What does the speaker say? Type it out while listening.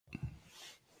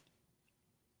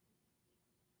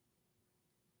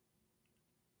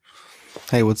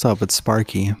Hey, what's up? It's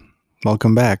Sparky.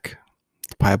 Welcome back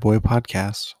to Pie Boy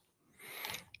Podcast.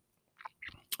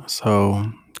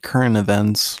 So, current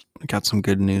events, got some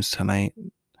good news tonight.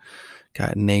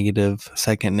 Got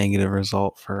second negative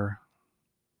result for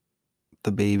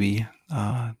the baby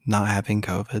not having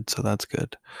COVID, so that's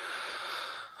good.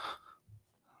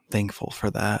 Thankful for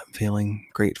that, feeling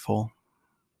grateful.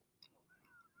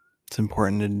 It's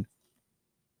important to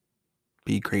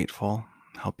be grateful,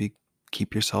 help you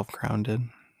keep yourself grounded.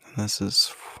 And this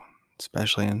is,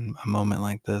 especially in a moment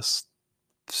like this,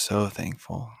 so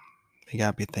thankful. You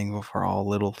gotta be thankful for all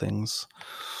little things.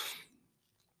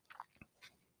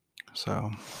 So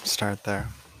start there.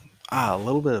 A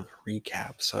little bit of a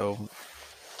recap. So,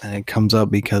 and it comes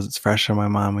up because it's fresh in my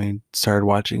mind. We started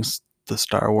watching the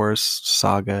Star Wars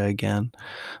saga again,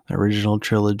 the original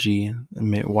trilogy,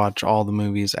 and watch all the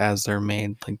movies as they're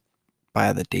made, like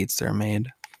by the dates they're made.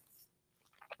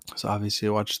 So obviously,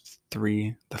 I watched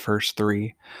the first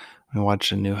three. I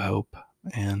watched A New Hope,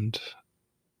 and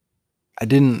I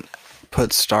didn't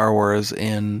put Star Wars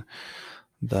in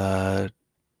the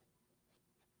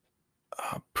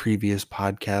previous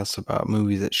podcasts about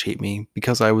movies that shaped me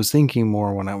because I was thinking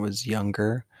more when I was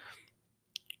younger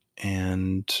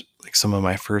and like some of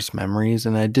my first memories.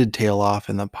 And I did tail off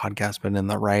in the podcast, but in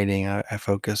the writing, I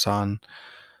focus on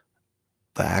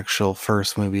the actual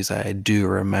first movies I do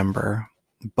remember.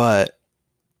 But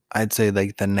I'd say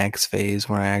like the next phase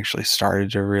when I actually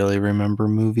started to really remember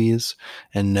movies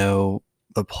and know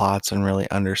the plots and really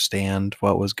understand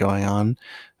what was going on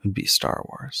would be Star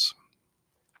Wars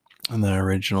and the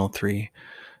original three.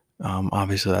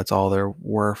 Obviously, that's all there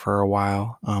were for a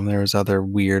while. There was other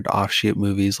weird offshoot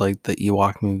movies like the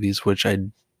Ewok movies, which I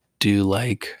do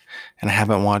like, and I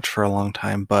haven't watched for a long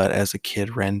time. But as a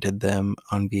kid, rented them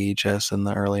on VHS in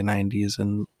the early '90s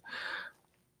and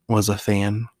was a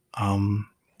fan.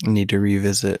 Need to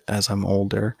revisit as I'm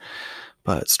older,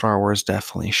 but Star Wars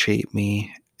definitely shaped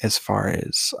me as far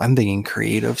as I'm thinking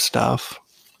creative stuff,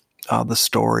 the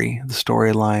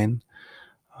storyline.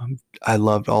 I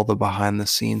loved all the behind the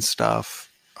scenes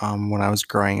stuff. When I was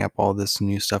growing up, all this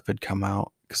new stuff had come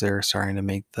out because they were starting to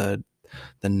make the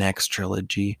next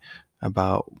trilogy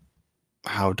about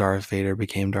how Darth Vader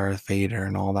became Darth Vader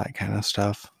and all that kind of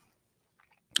stuff.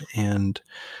 And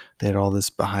they had all this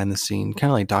behind the scene,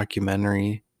 kind of like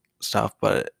documentary stuff,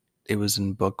 but it was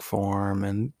in book form.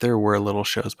 And there were little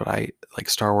shows, but I like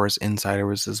Star Wars Insider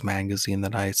was this magazine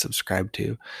that I subscribed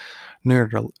to.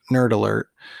 Nerd alert.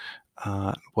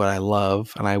 What I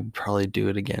love, and I would probably do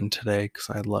it again today because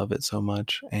I love it so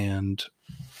much. And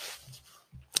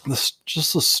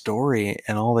just the story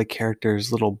and all the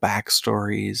characters' little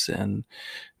backstories and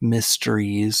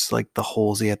mysteries, like the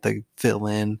holes you have to fill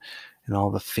in, and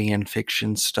all the fan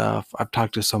fiction stuff. I've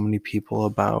talked to so many people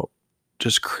about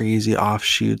just crazy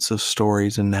offshoots of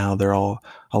stories, and now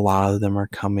a lot of them are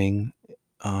coming.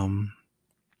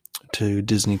 To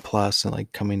Disney Plus and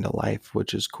like coming to life,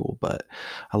 which is cool. But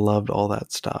I loved all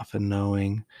that stuff and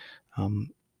knowing um,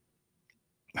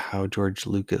 how George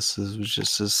Lucas was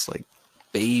just this like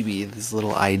baby, this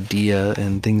little idea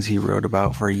and things he wrote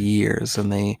about for years,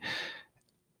 and they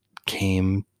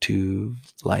came to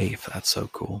life. That's so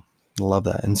cool. I love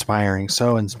that. Inspiring,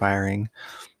 so inspiring.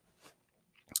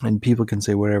 And people can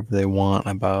say whatever they want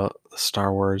about the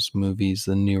Star Wars movies,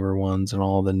 the newer ones, and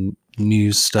all the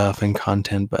new stuff and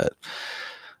content, but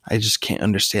I just can't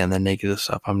understand the negative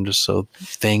stuff. I'm just so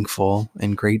thankful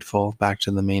and grateful, back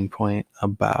to the main point,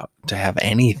 about to have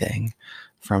anything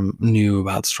from new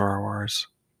about Star Wars.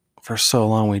 For so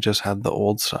long, we just had the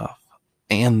old stuff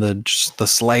and the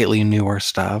slightly newer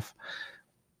stuff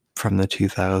from the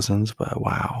 2000s, but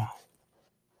wow,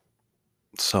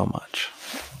 so much.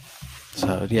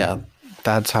 So yeah,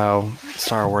 that's how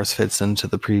Star Wars fits into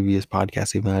the previous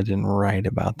podcast, even though I didn't write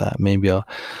about that. Maybe I'll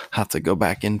have to go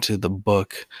back into the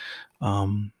book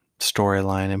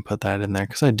storyline and put that in there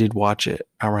because I did watch it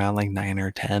around like 9 or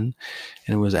 10,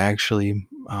 and it was actually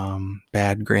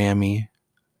Bad Grammy,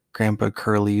 Grandpa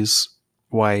Curly's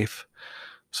wife.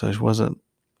 So it wasn't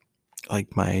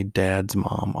like my dad's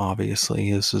mom,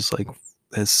 obviously. This is like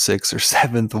his sixth or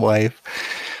seventh wife,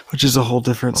 which is a whole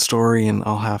different story, and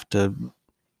I'll have to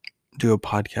do a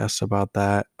podcast about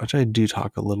that, which I do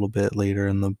talk a little bit later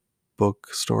in the book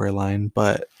storyline.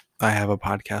 But I have a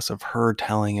podcast of her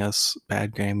telling us,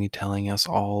 Bad Grammy telling us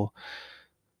all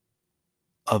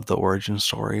of the origin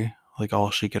story, like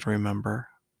all she could remember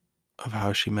of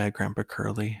how she met Grandpa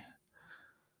Curly.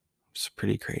 It's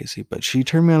pretty crazy. But she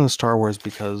turned me on to Star Wars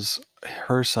because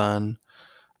her son,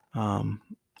 um,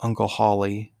 Uncle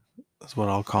Holly, is what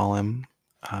I'll call him.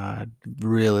 Uh,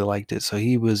 really liked it. So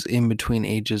he was in between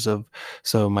ages of,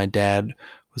 so my dad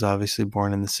was obviously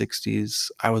born in the 60s.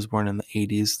 I was born in the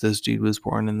 80s. This dude was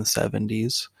born in the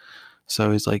 70s.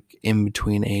 So he's like in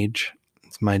between age.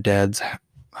 It's my dad's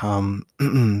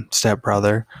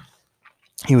stepbrother.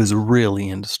 He was really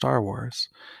into Star Wars.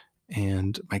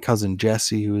 And my cousin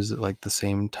Jesse, who was like the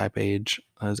same type age,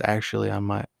 was actually on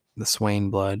the Swain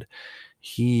blood.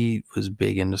 He was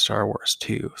big into Star Wars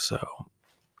too. So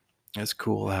it's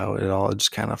cool how it all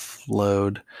just kind of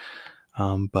flowed.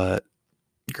 But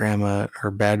grandma,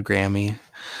 or bad Grammy,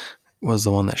 was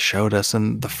the one that showed us.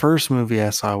 And the first movie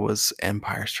I saw was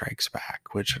Empire Strikes Back,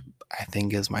 which I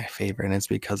think is my favorite. And it's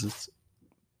because it's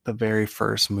the very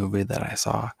first movie that I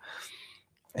saw.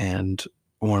 And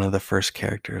one of the first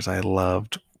characters I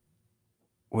loved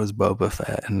was Boba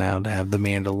Fett. And now to have the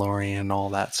Mandalorian and all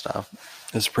that stuff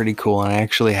is pretty cool. And I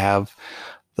actually have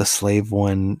the Slave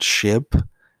One ship,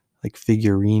 like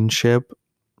figurine ship,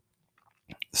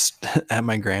 at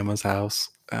my grandma's house.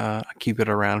 I keep it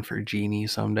around for Genie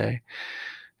someday.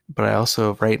 But I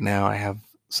also, right now, I have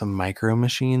some micro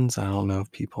machines. I don't know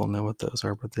if people know what those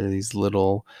are, but they're these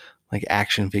little like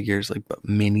action figures, like but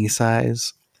mini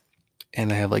size.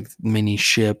 And I have like mini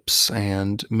ships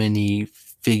and mini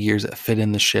figures that fit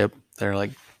in the ship. They're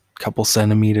like a couple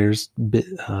centimeters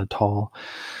tall.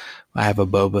 I have a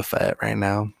Boba Fett right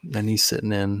now, and he's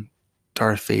sitting in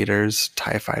Darth Vader's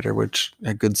TIE Fighter, which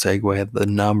a good segue. The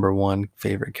number one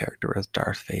favorite character was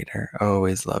Darth Vader. I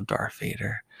always loved Darth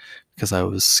Vader because I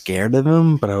was scared of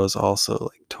him, but I was also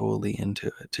like totally into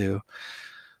it too.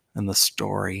 And the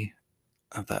story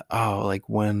of that, oh, like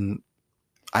when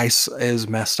it was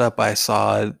messed up, I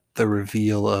saw the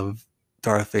reveal of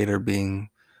Darth Vader being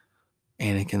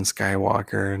Anakin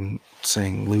Skywalker and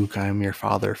saying, Luke, I'm your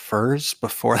father first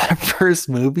before that first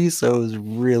movie. So it was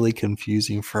really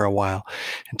confusing for a while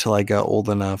until I got old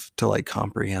enough to like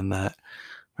comprehend that.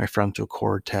 My frontal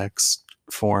cortex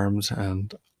forms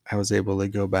and I was able to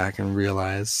go back and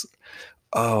realize,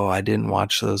 oh, I didn't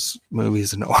watch those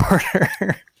movies in order.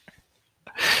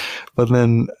 But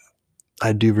then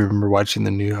I do remember watching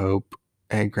The New Hope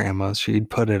at grandma's. She'd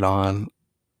put it on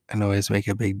and always make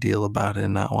a big deal about it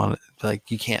and not want it. Like,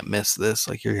 you can't miss this.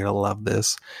 Like, you're going to love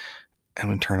this. And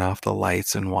then turn off the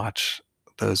lights and watch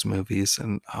those movies.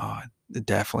 And it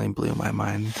definitely blew my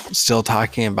mind. Still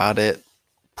talking about it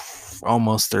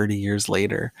almost 30 years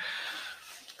later.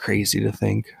 Crazy to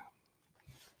think.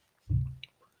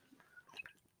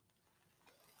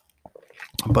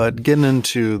 But getting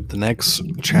into the next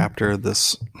chapter of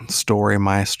this story,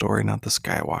 my story, not the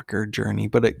Skywalker journey,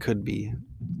 but it could be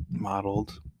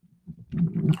modeled,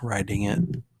 writing it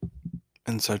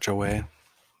in such a way,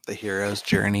 the hero's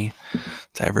journey.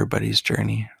 It's everybody's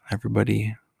journey.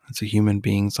 Everybody that's a human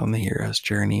being's on the hero's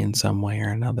journey in some way or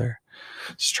another.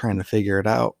 Just trying to figure it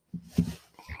out.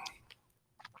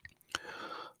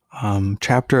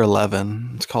 Chapter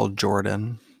 11, it's called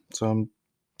Jordan. So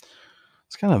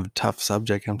it's kind of a tough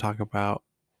subject. I'm talking about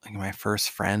like my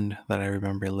first friend that I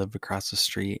remember lived across the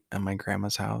street at my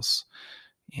grandma's house.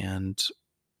 And,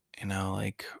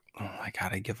 like, I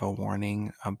gotta give a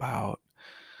warning about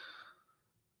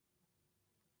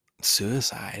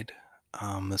suicide.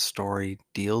 The story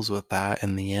deals with that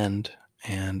in the end.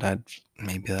 And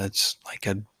maybe that's like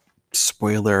a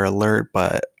spoiler alert,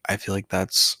 but I feel like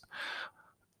that's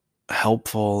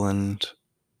helpful and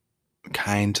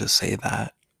kind to say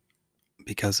that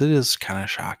because it is kind of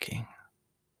shocking.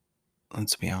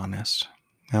 Let's be honest.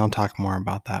 I'll talk more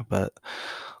about that, but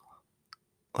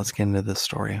let's get into this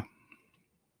story.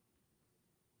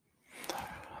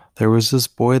 There was this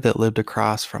boy that lived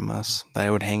across from us that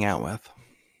I would hang out with.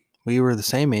 We were the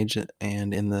same age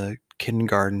and in the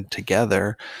kindergarten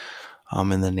together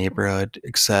in the neighborhood,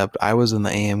 except I was in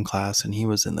the AM class and he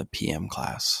was in the PM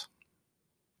class.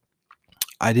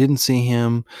 I didn't see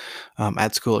him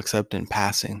at school except in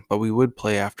passing, but we would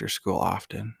play after school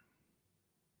often.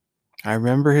 I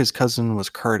remember his cousin was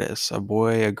Curtis, a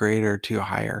boy a grade or two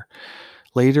higher.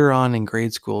 Later on in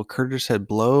grade school, Curtis had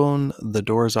blown the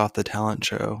doors off the talent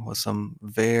show with some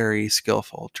very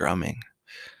skillful drumming.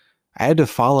 I had to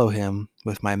follow him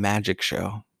with my magic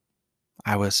show.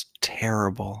 I was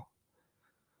terrible.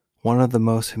 One of the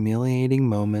most humiliating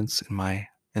moments in my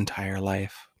entire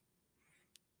life.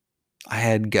 I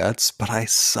had guts, but I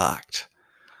sucked.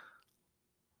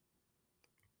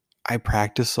 I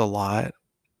practiced a lot,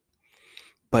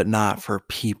 but not for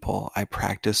people. I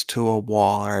practiced to a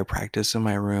wall or I practiced in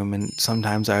my room, and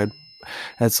sometimes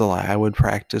that's a lie. I would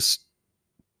practice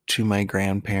to my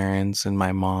grandparents and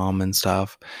my mom and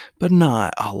stuff, but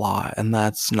not a lot. And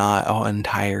that's not an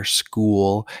entire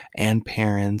school and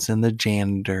parents and the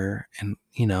janitor and,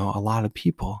 a lot of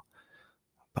people.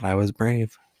 But I was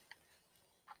brave.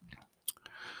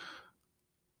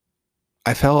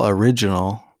 I felt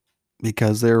original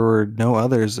because there were no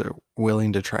others that were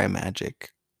willing to try magic.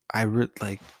 I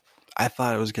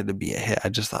thought it was going to be a hit. I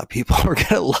just thought people were going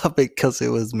to love it because it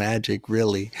was magic,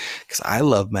 really. Because I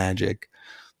love magic.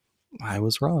 I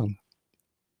was wrong.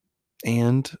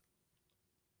 And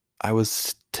I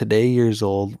was today years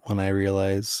old when I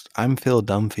realized I'm Phil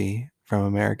Dunphy from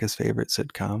America's favorite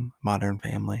sitcom, Modern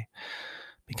Family,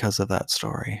 because of that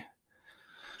story.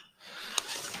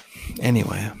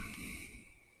 Anyway,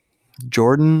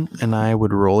 Jordan and I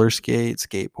would roller skate,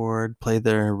 skateboard, play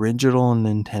the original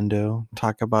Nintendo,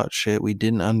 talk about shit we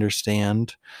didn't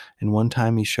understand, and one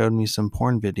time he showed me some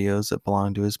porn videos that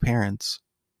belonged to his parents.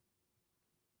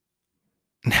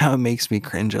 Now it makes me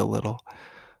cringe a little.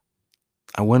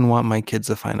 I wouldn't want my kids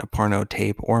to find a porno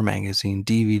tape or magazine,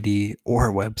 DVD,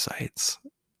 or websites.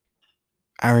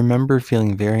 I remember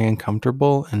feeling very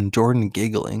uncomfortable and Jordan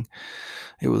giggling.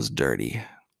 It was dirty.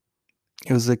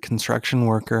 It was a construction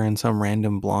worker and some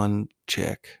random blonde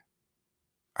chick.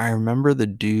 I remember the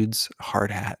dude's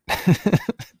hard hat.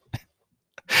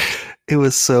 It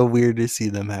was so weird to see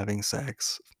them having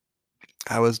sex.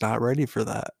 I was not ready for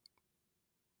that.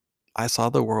 I saw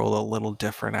the world a little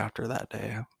different after that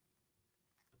day.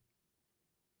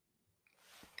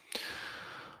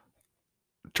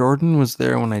 Jordan was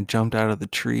there when I jumped out of the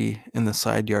tree in the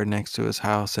side yard next to his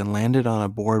house and landed on a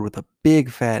board with a big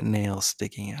fat nail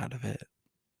sticking out of it.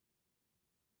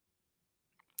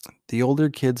 The older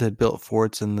kids had built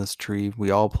forts in this tree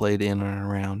we all played in and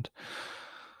around.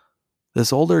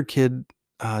 This older kid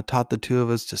taught the two of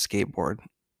us to skateboard.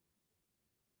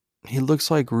 He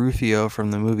looks like Rufio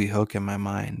from the movie Hook in my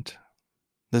mind.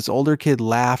 This older kid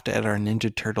laughed at our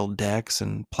Ninja Turtle decks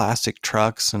and plastic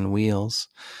trucks and wheels.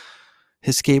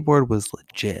 His skateboard was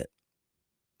legit.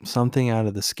 Something out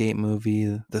of the skate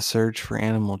movie, The Search for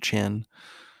Animal Chin,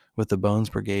 with the Bones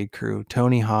Brigade crew.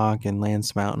 Tony Hawk and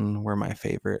Lance Mountain were my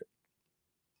favorite.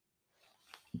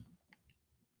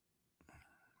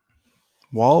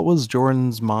 Walt was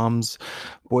Jordan's mom's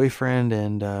boyfriend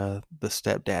and the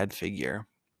stepdad figure.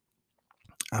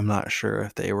 I'm not sure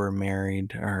if they were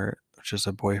married or just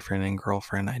a boyfriend and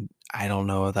girlfriend. I don't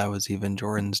know if that was even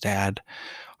Jordan's dad.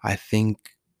 I think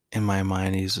in my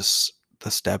mind he's just the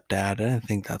stepdad. And I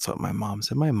think that's what my mom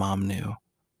said. My mom knew.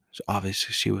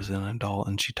 Obviously, she was an adult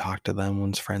and she talked to them,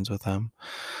 was friends with them.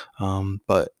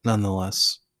 But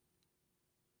nonetheless,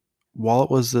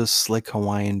 Walt was this slick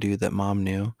Hawaiian dude that mom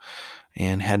knew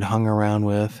and had hung around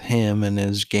with him and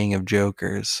his gang of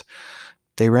jokers.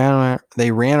 They ran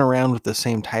around with the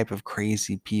same type of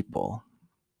crazy people.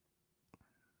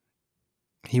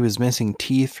 He was missing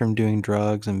teeth from doing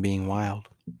drugs and being wild.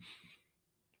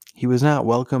 He was not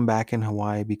welcome back in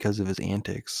Hawaii because of his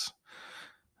antics.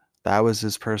 That was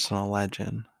his personal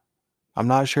legend. I'm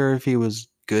not sure if he was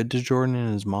good to Jordan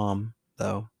and his mom,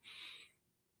 though.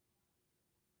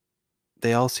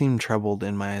 They all seemed troubled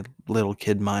in my little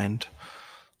kid mind.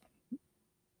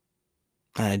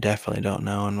 And I definitely don't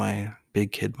know in my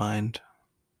big kid mind.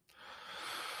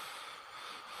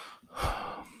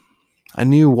 I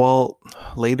knew Walt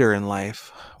later in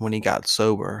life when he got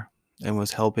sober and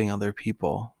was helping other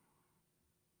people.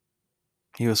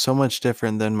 He was so much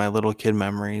different than my little kid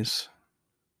memories.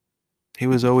 He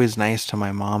was always nice to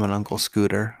my mom and Uncle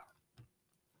Scooter.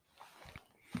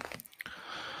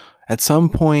 At some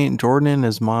point, Jordan and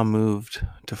his mom moved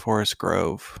to Forest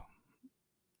Grove.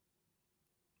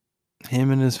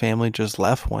 Him and his family just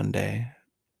left one day,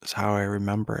 is how I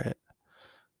remember it.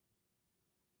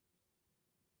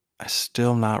 I'm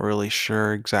still not really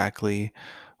sure exactly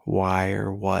why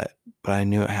or what, but I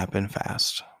knew it happened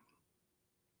fast.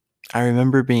 I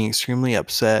remember being extremely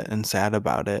upset and sad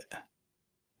about it.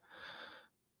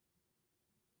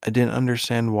 I didn't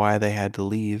understand why they had to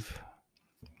leave.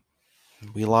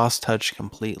 We lost touch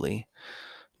completely,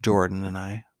 Jordan and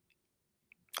I.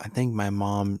 I think my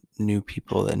mom knew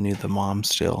people that knew the mom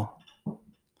still.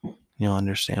 You'll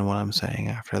understand what I'm saying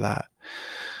after that.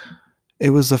 It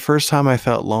was the first time I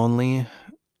felt lonely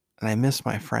and I missed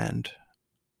my friend.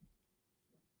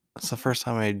 It's the first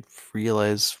time I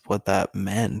realized what that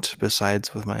meant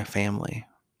besides with my family.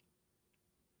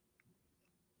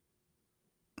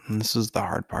 And this is the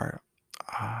hard part.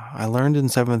 I learned in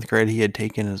 7th grade he had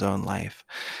taken his own life.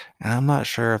 And I'm not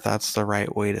sure if that's the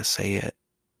right way to say it.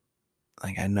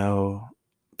 Like, I know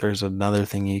there's another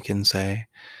thing you can say,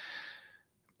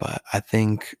 but I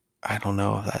don't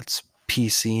know if that's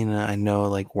PC, and I know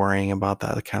like worrying about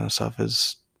that kind of stuff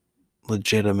is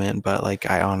legitimate, but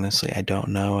like I don't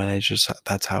know, and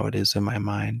that's how it is in my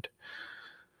mind.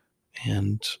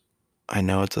 And I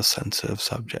know it's a sensitive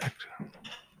subject.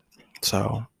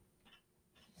 So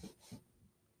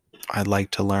I'd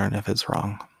like to learn if it's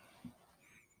wrong.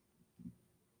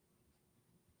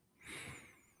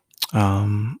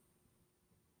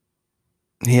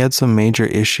 He had some major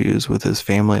issues with his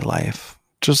family life.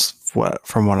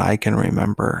 From what I can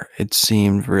remember, it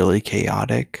seemed really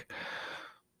chaotic.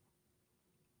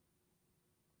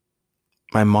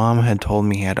 My mom had told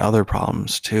me he had other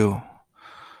problems too.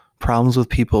 Problems with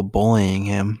people bullying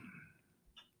him.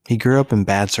 He grew up in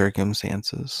bad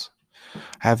circumstances.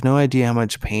 I have no idea how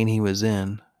much pain he was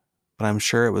in, but I'm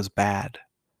sure it was bad.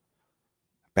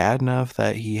 Bad enough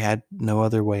that he had no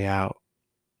other way out.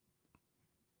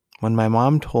 When my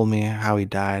mom told me how he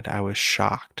died, I was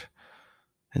shocked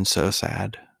and so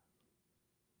sad.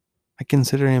 I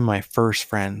consider him my first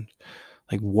friend.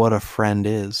 Like, what a friend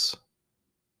is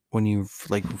when you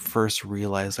like first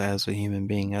realize that as a human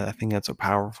being. I think that's a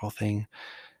powerful thing.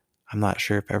 I'm not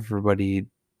sure if everybody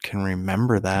can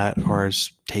remember that or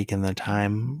has taken the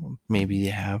time. Maybe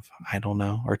you have, I don't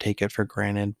know, or take it for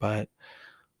granted. But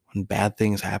when bad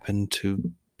things happen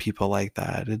to people like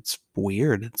that, it's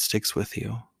weird. It sticks with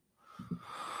you.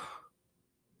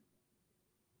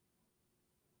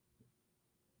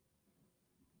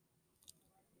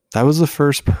 That was the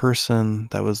first person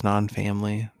that was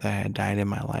non-family that had died in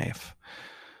my life.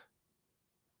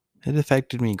 It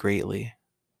affected me greatly.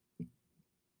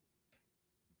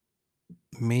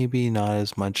 Maybe not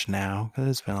as much now because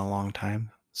it's been a long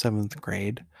time. 7th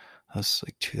grade. That was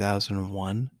like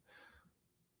 2001.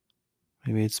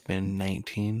 Maybe it's been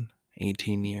 19,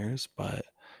 18 years, but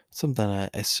it's something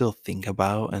I still think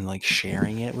about, and like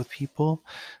sharing it with people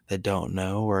that don't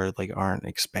know or like aren't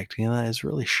expecting that is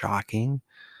really shocking.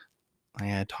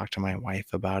 I talked to my wife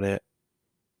about it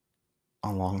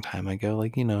a long time ago.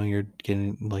 Like,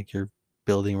 you're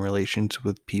building relations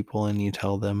with people and you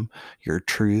tell them your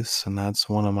truths. And that's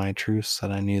one of my truths,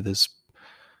 that I knew this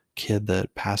kid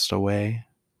that passed away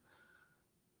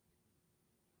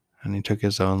and he took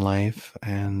his own life.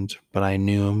 But I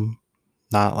knew him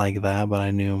not like that, but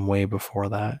I knew him way before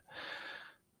that.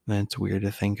 And it's weird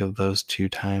to think of those two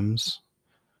times,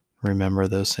 remember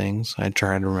those things. I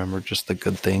try to remember just the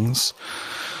good things.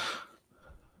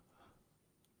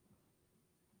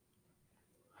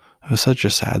 It was such a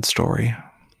sad story.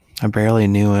 I barely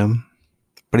knew him,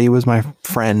 but he was my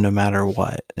friend no matter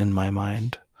what in my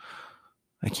mind.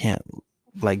 I can't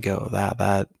let go of that.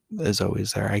 That is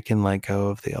always there. I can let go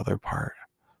of the other part,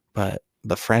 but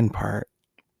the friend part,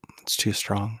 it's too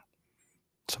strong.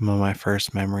 Some of my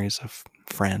first memories of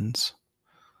friends.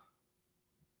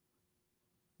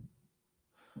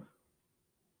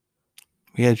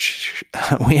 We had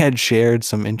we had shared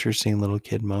some interesting little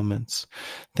kid moments,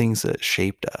 things that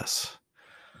shaped us.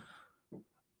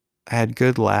 I had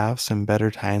good laughs and better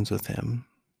times with him.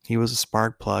 He was a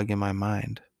spark plug in my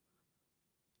mind.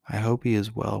 I hope he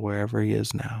is well wherever he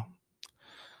is now.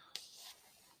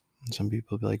 Some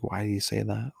people be like, why do you say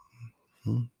that?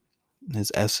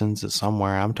 His essence is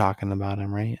somewhere. I'm talking about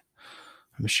him, right?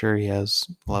 I'm sure he has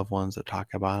loved ones that talk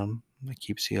about him. That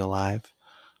keeps you alive,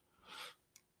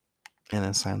 in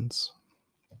a sense.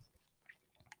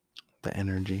 The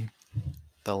energy,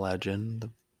 the legend, the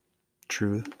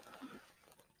truth.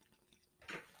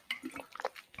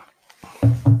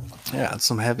 Yeah, it's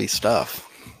some heavy stuff.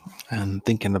 And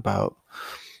thinking about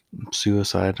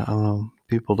suicide, I don't know.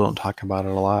 People don't talk about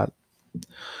it a lot.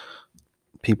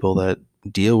 People that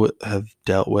have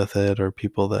dealt with it, or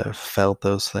people that have felt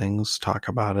those things talk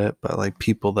about it, but like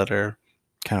people that are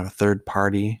kind of third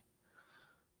party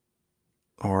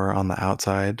or on the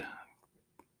outside,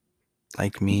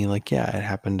 like me, like, yeah, it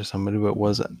happened to somebody, but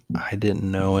I didn't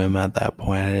know him at that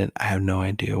point. I have no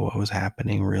idea what was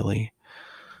happening, really.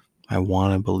 I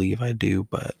want to believe I do,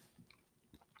 but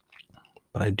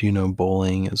I do know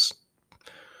bullying is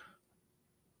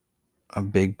a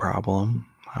big problem.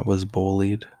 I was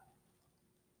bullied.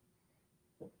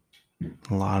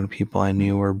 A lot of people I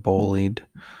knew were bullied.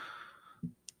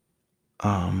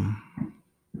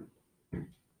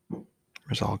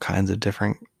 There's all kinds of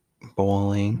different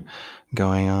bullying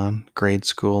going on. Grade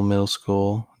school, middle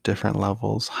school, different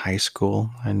levels, high school.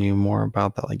 I knew more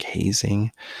about that, like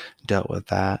hazing, dealt with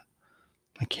that.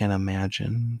 I can't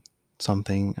imagine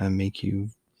something that make you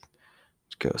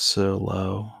go so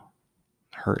low,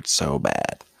 hurt so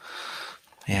bad.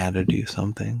 I had to do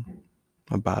something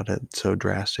about it so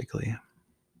drastically.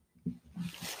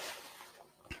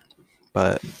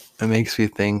 But it makes me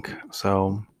think,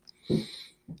 so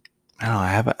I don't know, I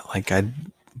haven't, like,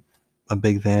 a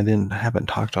big thing, I haven't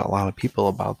talked to a lot of people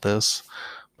about this,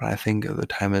 but I think the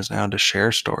time is now to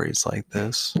share stories like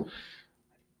this.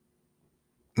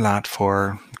 Not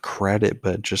for credit,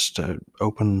 but just to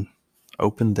open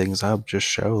things up, just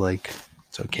show like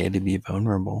it's okay to be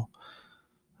vulnerable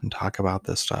and talk about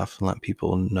this stuff and let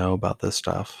people know about this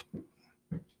stuff.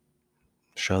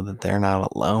 Show that they're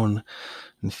not alone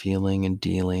in feeling and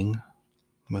dealing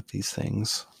with these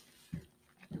things.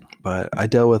 But I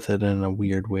dealt with it in a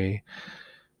weird way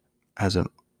as an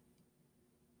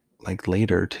like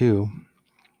later too,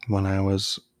 when I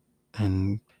was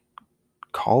in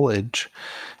college,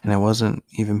 and it wasn't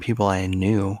even people I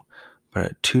knew,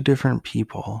 but two different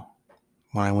people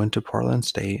when I went to Portland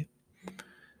State.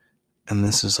 And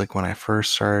this is like when I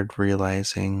first started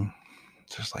realizing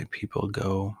just like people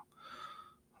go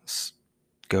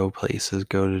places,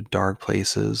 go to dark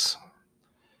places.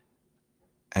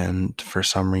 And for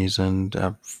some reason,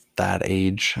 of that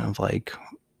age of like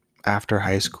after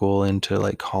high school into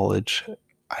like college,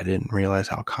 I didn't realize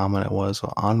how common it was.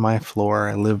 On my floor,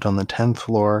 I lived on the 10th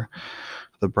floor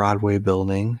of the Broadway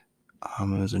building.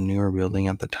 It was a newer building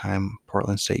at the time,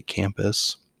 Portland State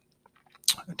campus,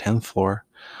 10th floor.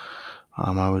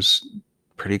 I was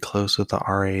pretty close with the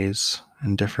RAs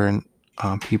and different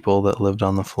people that lived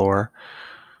on the floor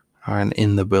and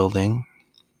in the building.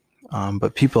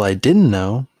 But people I didn't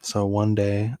know. So one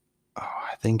day,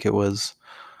 I think it was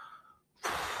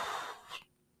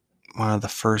one of the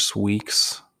first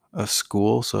weeks of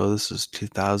school. So this is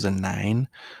 2009,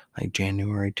 like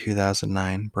January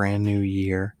 2009, brand new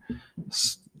year,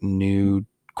 new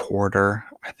quarter.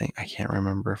 I can't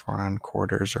remember if we're on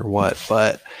quarters or what,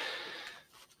 but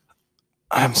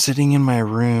I'm sitting in my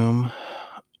room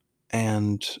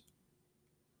and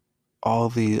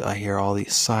I hear all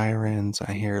these sirens.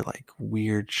 I hear like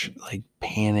weird, like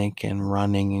panic and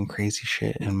running and crazy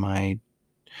shit in my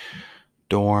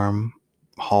dorm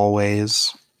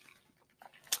hallways.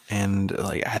 And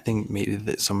like, I think maybe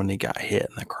that somebody got hit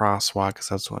in the crosswalk, because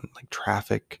that's when like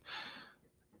traffic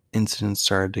incidents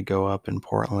started to go up in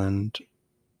Portland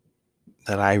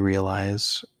that I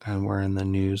realized, and we're in the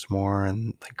news more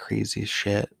and like crazy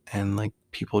shit. And like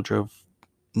people drove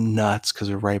nuts because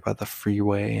we're right by the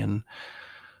freeway and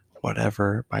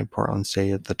whatever, by Portland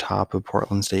State, at the top of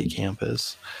Portland State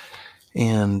campus.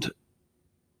 And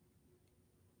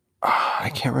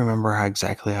I can't remember how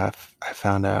exactly I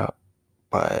found out,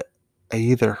 but I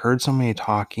either heard somebody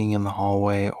talking in the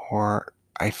hallway, or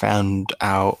I found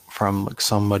out from like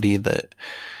somebody that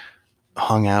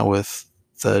hung out with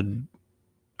the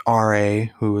RA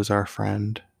who was our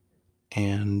friend,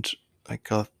 and like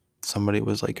somebody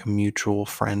was like a mutual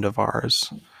friend of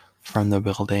ours from the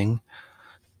building,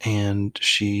 and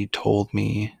she told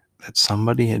me that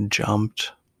somebody had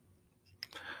jumped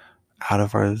out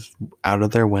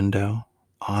of their window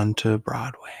onto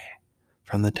Broadway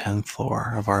from the 10th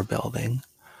floor of our building.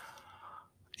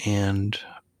 And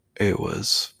it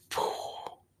was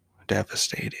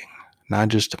devastating. Not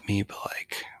just to me, but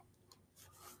like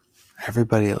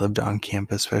everybody that lived on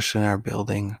campus, especially in our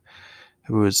building.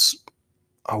 It was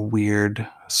a weird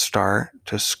start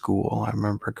to school. I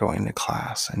remember going to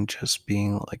class and just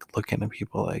being like looking at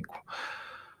people like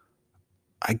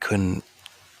I couldn't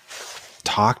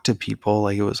talk to people.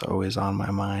 Like it was always on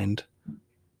my mind.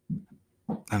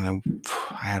 And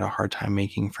I had a hard time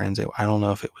making friends. I don't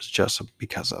know if it was just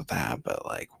because of that, but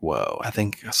like, whoa, I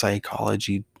think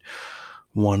psychology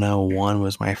 101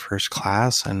 was my first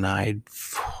class, and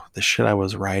the shit I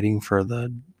was writing for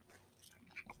the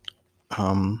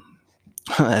I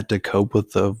had to cope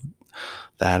with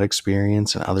that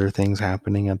experience and other things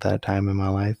happening at that time in my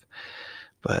life.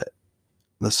 But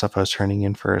the stuff I was turning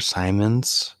in for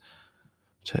assignments,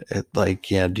 to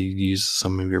use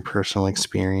some of your personal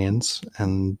experience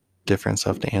and different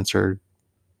stuff to answer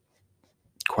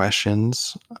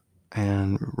questions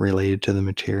and related to the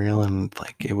material. And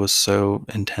like it was so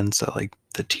intense that like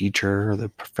the teacher or the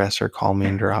professor called me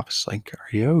into her office like,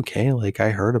 are you okay? Like I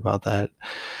heard about that.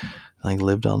 Like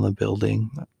lived in the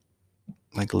building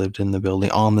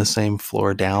on the same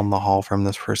floor down the hall from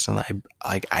this person.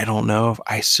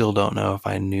 I still don't know if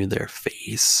I knew their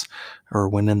face or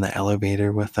went in the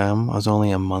elevator with them. I was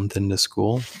only a month into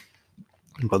school,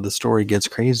 but the story gets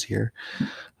crazier.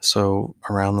 So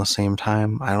around the same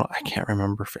time, I can't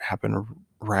remember if it happened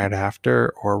right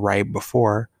after or right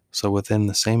before. So within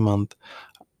the same month,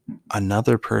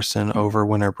 another person over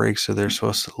winter break, so they're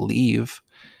supposed to leave,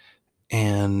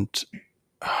 and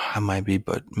I might be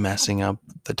but messing up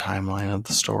the timeline of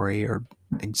the story or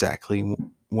exactly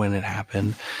when it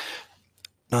happened.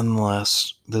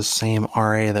 nonetheless, the same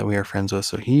RA that we were friends with,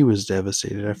 so he was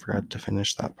devastated. I forgot to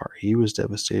finish that part. He was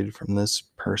devastated from this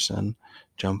person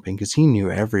jumping because he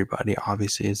knew everybody.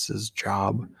 Obviously, it's his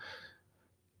job.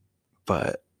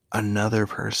 But another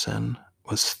person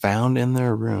was found in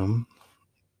their room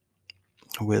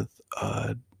with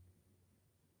a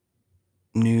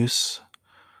noose,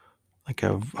 like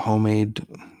a homemade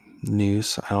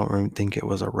noose. I don't really think it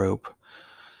was a rope.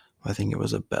 I think it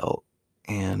was a belt,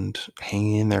 and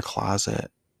hanging in their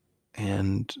closet.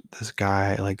 And this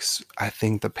guy, like, I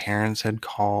think the parents had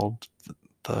called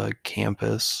the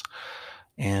campus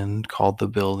and called the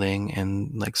building,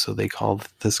 and like, so they called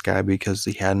this guy because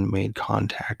he hadn't made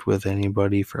contact with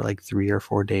anybody for like 3 or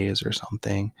 4 days or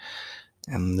something.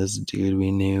 And this dude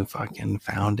we knew fucking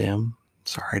found him.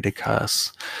 Sorry to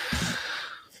cuss.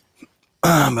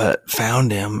 But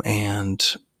found him,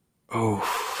 and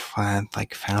I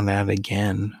like found out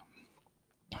again.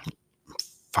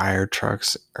 Fire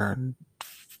trucks or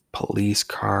police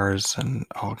cars and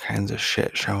all kinds of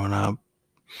shit showing up,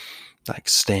 like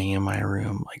staying in my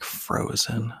room, like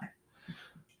frozen.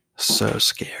 So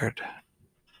scared.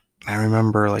 I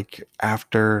remember like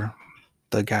after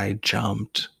the guy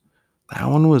jumped, that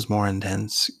one was more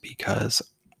intense because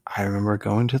I remember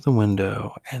going to the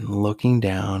window and looking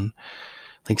down,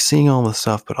 like seeing all the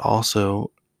stuff, but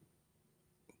also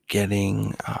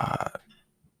getting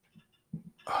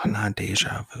not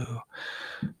deja vu,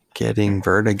 getting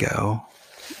vertigo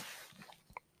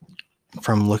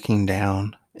from looking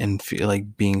down and feel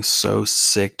like being so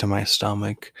sick to my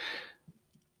stomach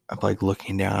of like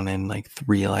looking down and like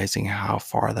realizing how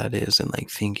far that is, and like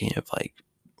thinking of like,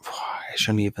 I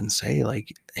shouldn't even say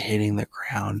like hitting the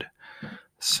ground.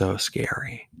 So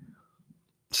scary.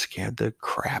 Scared the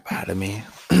crap out of me.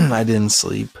 I didn't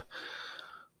sleep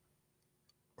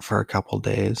for a couple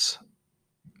days,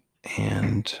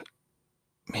 and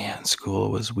man,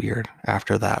 school was weird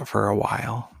after that for a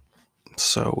while.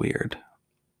 So weird.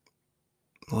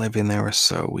 Living there was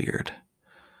so weird.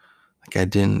 Like, I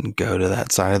didn't go to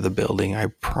that side of the building, I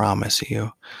promise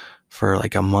you, for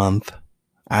like a month.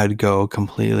 I'd go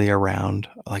completely around,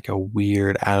 like a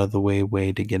weird out of the way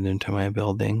to get into my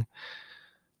building.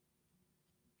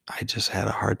 I just had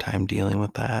a hard time dealing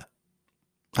with that.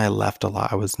 I left a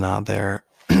lot. I was not there.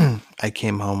 I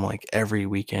came home like every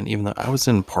weekend, even though I was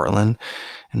in Portland,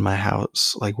 and my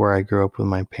house, like where I grew up with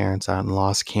my parents out in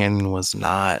Lost Canyon, was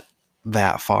not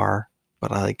that far,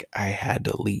 but I had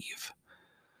to leave.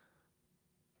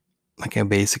 Like, I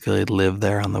basically lived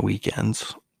there on the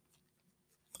weekends.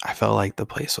 I felt like the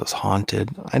place was haunted.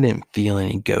 I didn't feel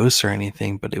any ghosts or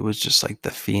anything, but it was just like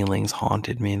the feelings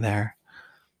haunted me there.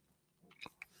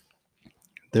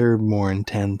 They're more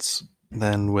intense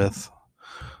than with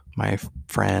my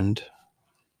friend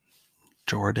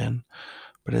Jordan,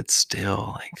 but it's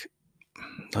still like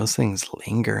those things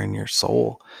linger in your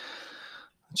soul.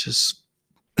 It's just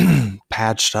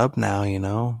patched up now, you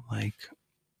know? Like,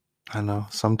 I don't know.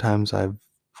 Sometimes I've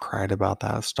cried about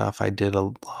that stuff. I did a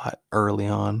lot early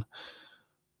on,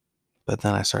 but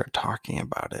then I started talking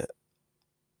about it,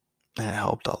 and it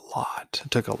helped a lot.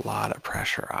 It took a lot of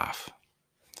pressure off.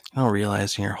 You don't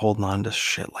realize you're holding on to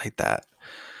shit like that.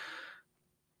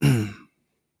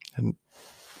 It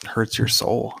hurts your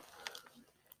soul.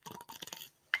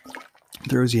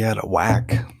 Throws you out of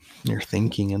whack. Your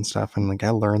thinking and stuff. And like, I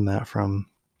learned that from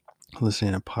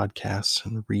listening to podcasts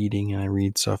and reading. And I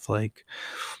read stuff like,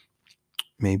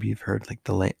 maybe you've heard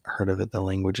like heard of it, The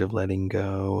Language of Letting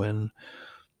Go, and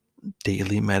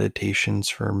daily meditations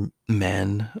for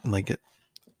men. Like,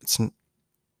 it's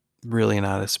really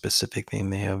not a specific thing.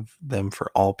 They have them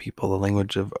for all people. The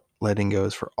language of letting go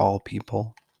is for all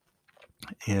people.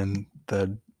 And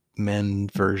the men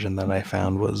version that I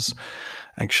found was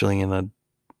actually in a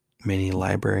mini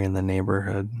library in the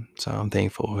neighborhood. So I'm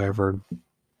thankful whoever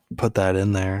put that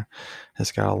in there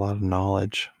has got a lot of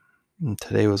knowledge. And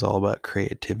today was all about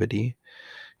creativity.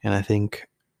 And I think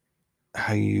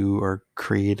how you are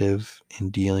creative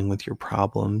in dealing with your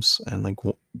problems, and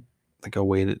like a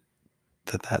way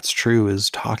that's true is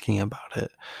talking about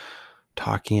it.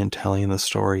 Talking and telling the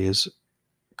story is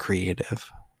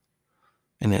creative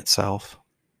in itself.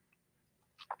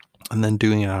 And then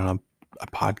doing it on a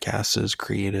podcast is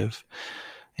creative.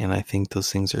 And I think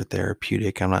those things are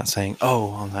therapeutic. I'm not saying,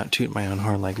 oh, I'm not tooting my own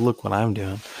horn, like, look what I'm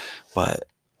doing. But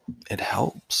it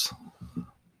helps.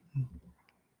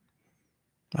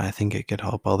 I think it could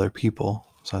help other people.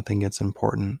 So I think it's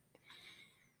important.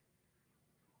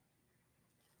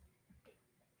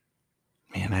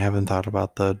 Man, I haven't thought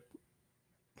about the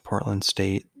Portland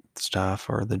State stuff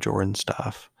or the Jordan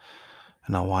stuff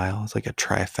in a while. It's like a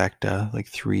trifecta, like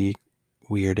 3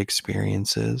 weird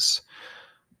experiences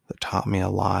that taught me a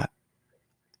lot.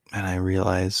 And I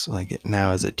realize, like,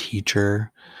 now as a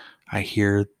teacher,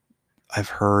 I've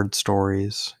heard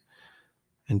stories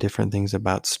and different things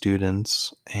about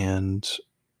students, and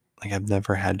like I've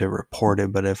never had to report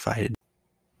it, but if I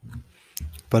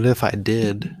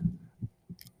did,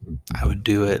 I would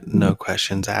do it, no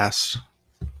questions asked.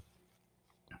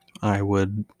 I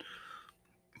would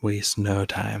waste no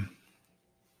time.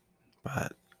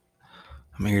 But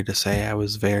I'm here to say I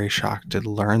was very shocked to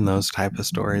learn those type of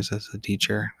stories as a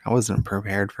teacher. I wasn't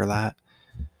prepared for that.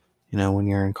 When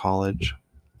you're in college,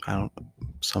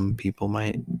 some people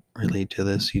might relate to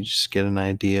this. You just get an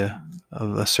idea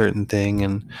of a certain thing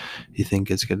and you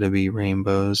think it's going to be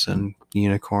rainbows and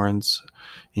unicorns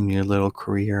in your little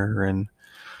career, and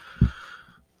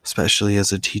especially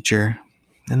as a teacher.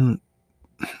 And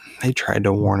they tried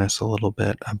to warn us a little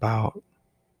bit about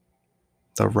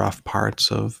the rough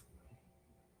parts of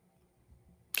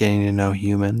getting to know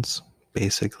humans,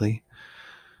 basically,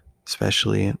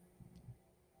 especially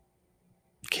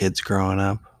kids growing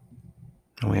up.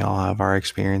 And we all have our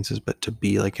experiences, but to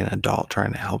be like an adult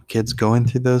trying to help kids going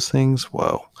through those things,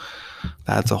 whoa,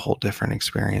 that's a whole different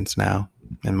experience now.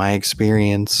 And my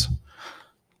experience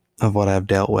of what I've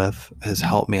dealt with has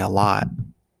helped me a lot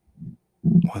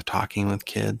with talking with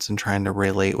kids and trying to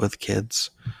relate with kids.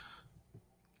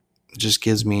 It just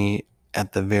gives me,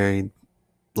 at the very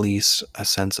least, a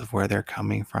sense of where they're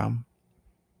coming from.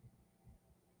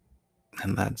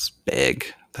 And that's big.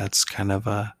 That's kind of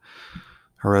a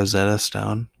Rosetta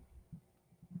Stone.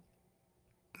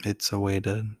 It's a way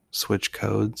to switch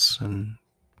codes and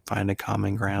find a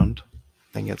common ground.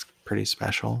 I think it's pretty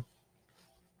special.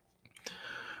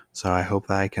 So I hope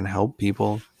that I can help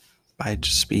people by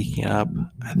just speaking up.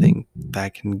 I think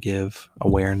that can give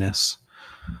awareness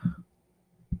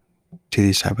to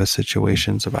these type of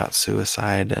situations about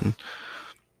suicide and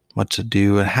what to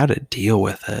do and how to deal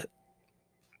with it.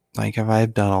 Like, if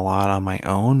I've done a lot on my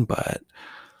own, but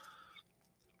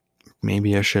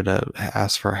maybe I should have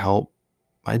asked for help.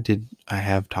 I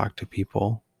have talked to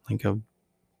people, like a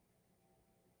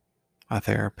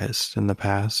therapist in the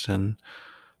past, and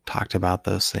talked about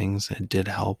those things. It did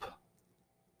help.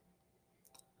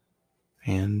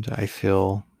 And I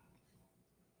feel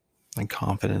like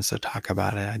confidence to talk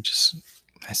about it.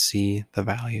 I see the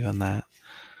value in that.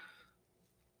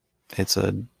 It's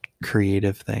a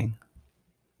creative thing.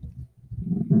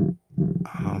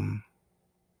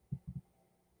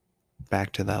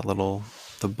 Back to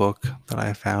the book that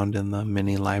I found in the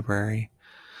mini library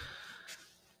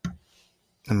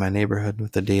in my neighborhood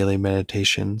with the daily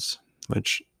meditations,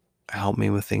 which help me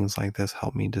with things like this,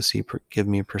 help me to give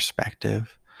me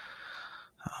perspective.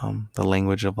 The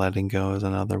language of letting go is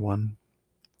another one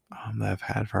that I've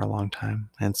had for a long time.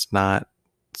 And it's not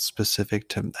specific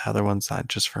to the other ones, not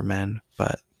just for men,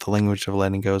 but the language of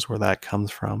letting go is where that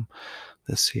comes from.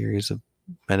 This series of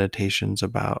meditations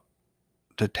about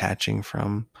detaching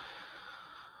from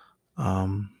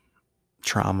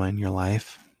trauma in your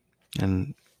life,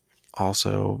 and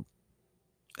also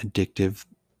addictive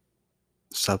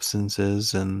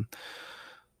substances and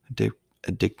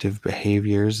addictive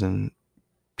behaviors and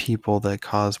people that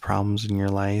cause problems in your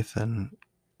life and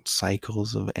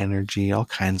cycles of energy, all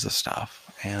kinds of stuff.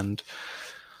 And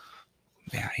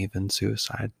yeah, even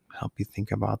suicide. Help you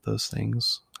think about those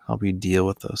things, help you deal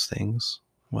with those things,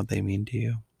 what they mean to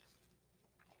you.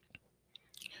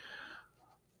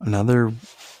 Another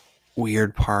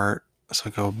weird part,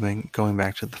 so going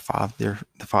back to the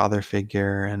father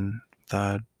figure and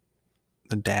the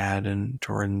dad in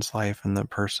Jordan's life and the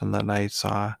person that I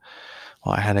saw.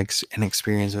 Well, I had an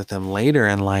experience with him later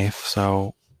in life,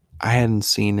 so I hadn't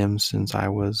seen him since I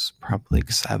was probably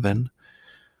like 7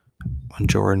 when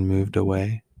Jordan moved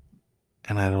away.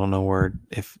 And I don't know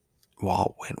if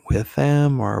Walt went with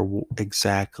them or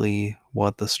exactly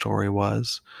what the story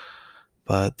was,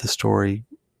 but the story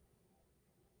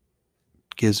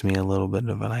gives me a little bit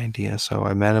of an idea. So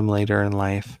I met him later in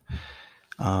life.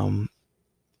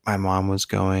 My mom was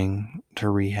going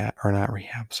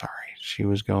to she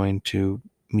was going to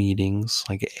meetings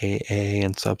like AA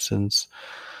and Substance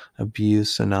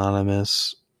Abuse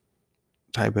Anonymous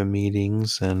type of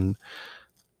meetings, and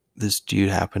this dude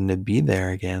happened to be there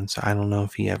again. So I don't know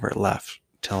if he ever left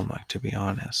Tillamook, to be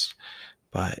honest,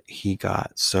 but he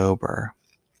got sober,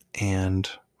 and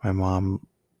my mom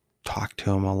talked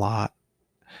to him a lot.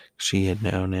 She had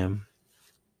known him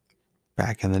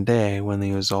back in the day when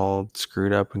he was all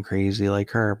screwed up and crazy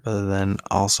like her, but then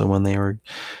also when they were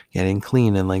getting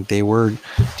clean, and like they were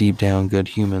deep down good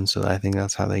humans. So I think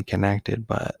that's how they connected,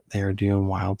 but they were doing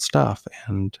wild stuff.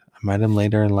 And I met him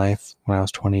later in life when I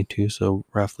was 22, so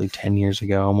roughly 10 years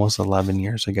ago, almost 11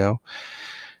 years ago.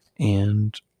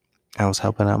 And I was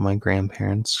helping out my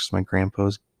grandparents because my grandpa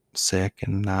was sick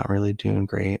and not really doing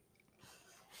great.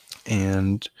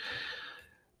 And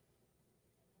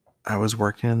I was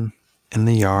working in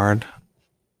the yard,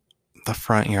 the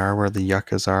front yard where the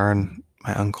yuccas are, and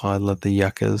my uncle had let the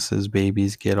yuccas, his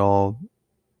babies, get all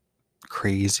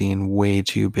crazy and way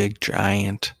too big,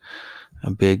 giant,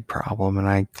 a big problem. And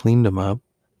I cleaned them up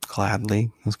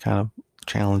gladly. It was kind of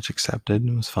challenge accepted.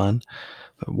 It was fun.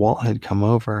 But Walt had come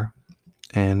over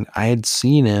and I had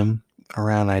seen him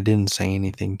around. I didn't say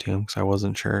anything to him because I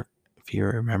wasn't sure if he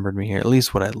remembered me, or at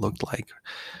least what I looked like.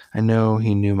 I know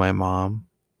he knew my mom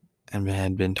and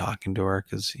had been talking to her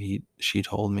because she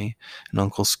told me, and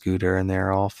Uncle Scooter, and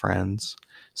they're all friends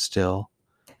still,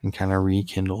 and kind of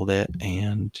rekindled it.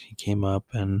 And he came up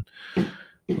and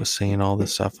was saying all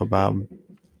this stuff about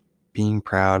being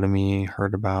proud of me,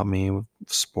 heard about me with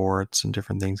sports and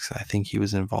different things. I think he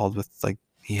was involved with, like,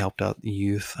 he helped out the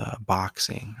youth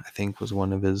boxing, I think was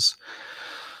one of his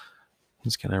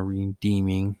kind of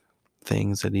redeeming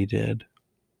things that he did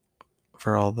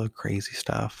for all the crazy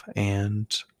stuff.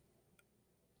 And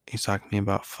he's talking to me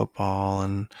about football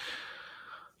and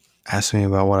asked me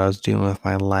about what I was doing with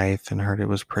my life, and heard it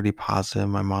was pretty positive.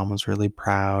 My mom was really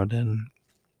proud. And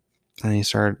he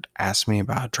started asking me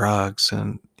about drugs,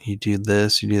 and you do the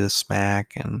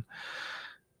smack, and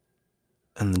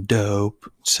the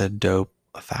dope. Said dope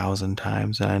 1,000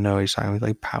 times. And I know he's talking about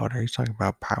like powder. He's talking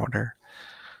about powder,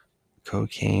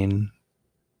 cocaine,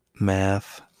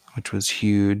 meth, which was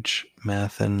huge.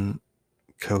 Meth and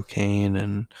cocaine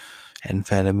and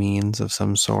amphetamines of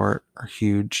some sort are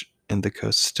huge in the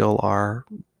coast, still are,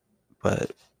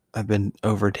 but I've been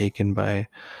overtaken by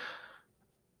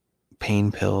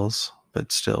pain pills.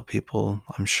 But still, people,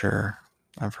 I'm sure,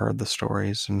 I've heard the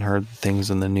stories and heard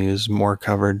things in the news, more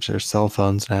coverage. There's cell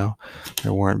phones now.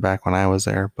 There weren't back when I was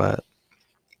there, but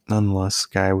nonetheless,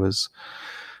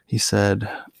 he said,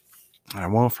 I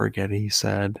won't forget it, he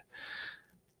said,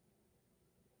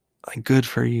 like, good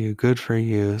for you, good for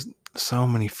you. So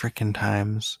many freaking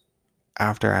times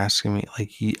after asking me,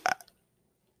 like,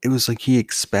 it was like he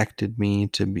expected me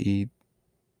to be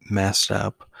messed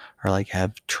up or like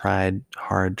have tried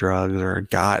hard drugs or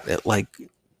got it like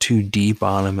too deep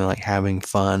on him and like having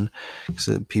fun.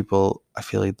 Because people, I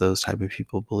feel like those type of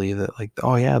people believe that, like,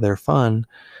 oh yeah, they're fun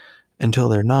until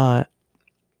they're not.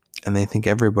 And they think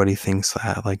everybody thinks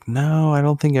that. Like, no, I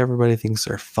don't think everybody thinks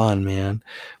they're fun, man.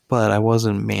 But I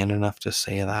wasn't man enough to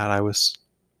say that. I was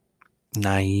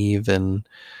naive, and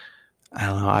I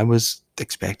don't know. I was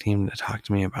expecting him to talk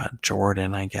to me about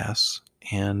Jordan, I guess.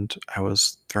 And I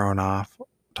was thrown off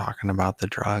talking about the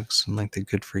drugs and like the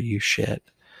good for you shit.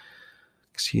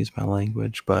 Excuse my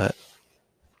language, but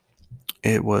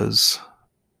it was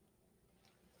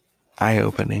eye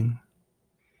opening.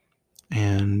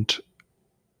 And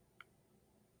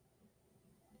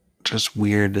just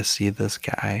weird to see this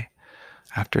guy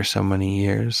after so many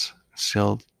years,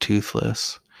 still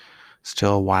toothless,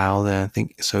 still wild. And I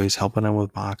think so. He's helping him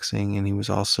with boxing, and he was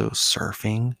also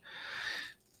surfing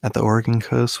at the Oregon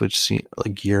coast, which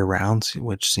like year round,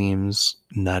 which seems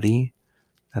nutty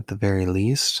at the very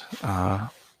least.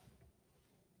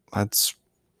 That's,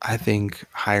 I think,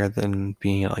 higher than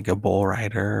being like a bull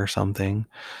rider or something.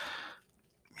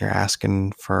 You're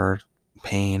asking for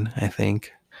pain, I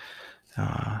think,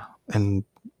 and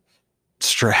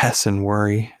stress and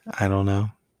worry. I don't know,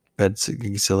 but it's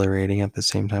exhilarating at the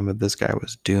same time. But this guy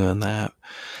was doing that,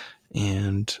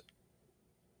 and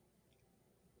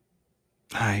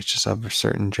he's just of a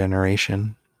certain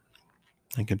generation,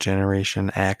 like a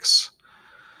Generation X,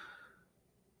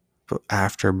 but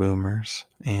after boomers.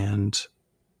 And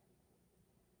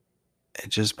it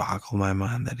just boggled my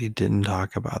mind that he didn't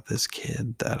talk about this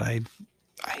kid that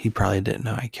he probably didn't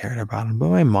know I cared about him. But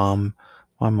my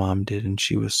mom did, and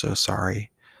she was so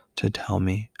sorry to tell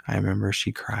me. I remember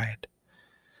she cried,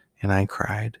 and I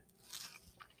cried.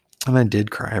 And I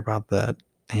did cry about that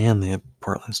and the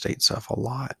Portland State stuff a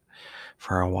lot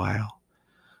for a while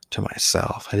to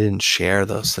myself. I didn't share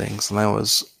those things. And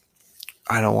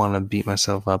I don't want to beat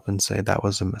myself up and say that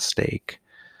was a mistake,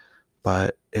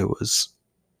 but it was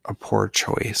a poor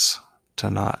choice to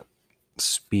not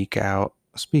speak up.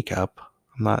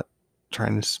 I'm not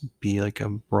trying to be like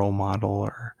a role model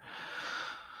or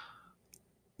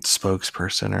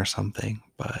spokesperson or something,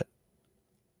 but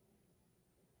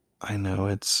I know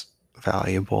it's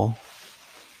valuable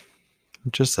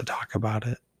just to talk about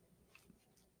it.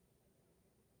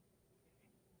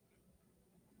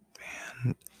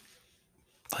 And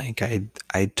like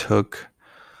I took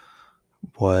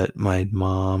what my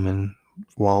mom and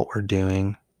Walt were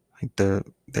doing. Like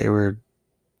they were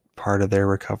part of their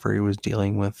recovery was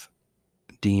dealing with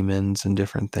demons and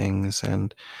different things,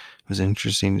 and it was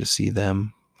interesting to see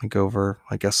them like over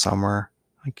like a summer,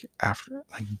 like after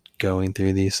like going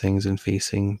through these things and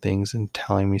facing things and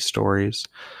telling me stories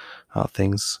about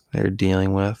things they're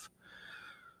dealing with.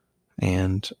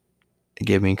 And it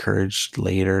gave me courage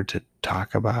later to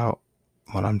talk about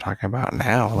what I'm talking about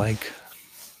now. Like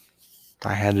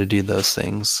I had to do those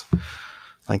things.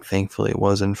 Like thankfully it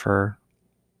wasn't for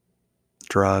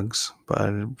drugs, but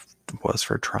it was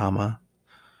for trauma,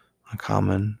 a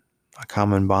common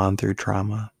bond through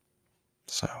trauma.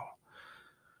 So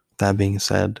that being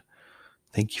said,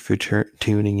 thank you for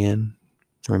tuning in.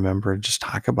 Remember, just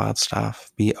talk about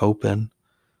stuff. Be open.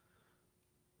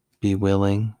 Be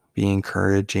willing. Be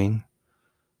encouraging.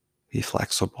 Be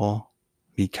flexible.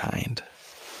 Be kind.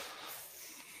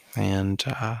 And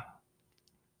I'll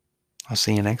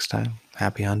see you next time.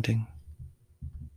 Happy hunting.